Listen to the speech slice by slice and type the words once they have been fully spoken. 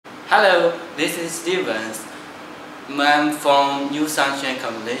Hello, this is Steven. I'm from Newsunshine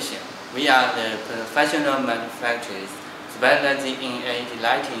Complies. We are the professional manufacturers specializing in LED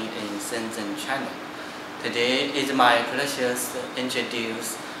lighting in Shenzhen, China. Today is my pleasure to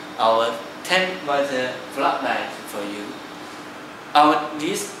introduce our 10-watt floodlight for you.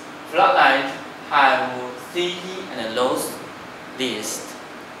 This floodlight have CD and loss list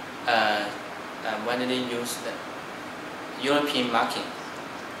when they use the European market.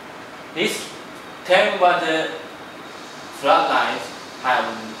 This 10-watt floodlight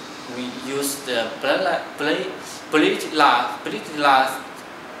we use the bleach glass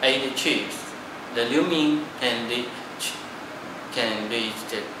 8 chips. The lumen can reach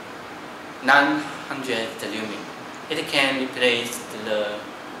the 900 lumen. It can replace the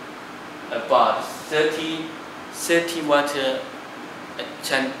about 30 watt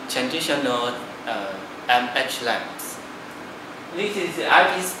traditional MH lamps. This is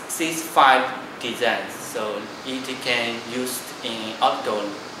IP65 design, so it can used in outdoor,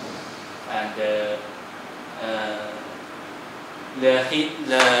 and we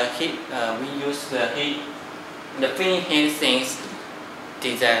use the thin heat sinks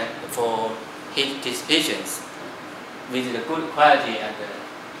design for heat dissipations with the good quality and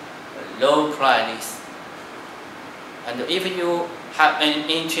low price. And if you have any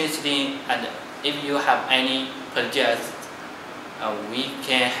interest in, and if you have any projects, we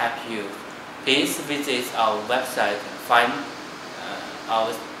can help you. Please visit our website and find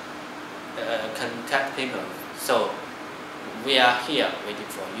our contact people. So we are here waiting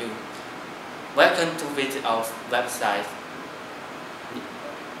for you. Welcome to visit our website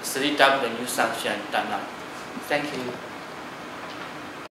www.newsunshine.net. Thank you.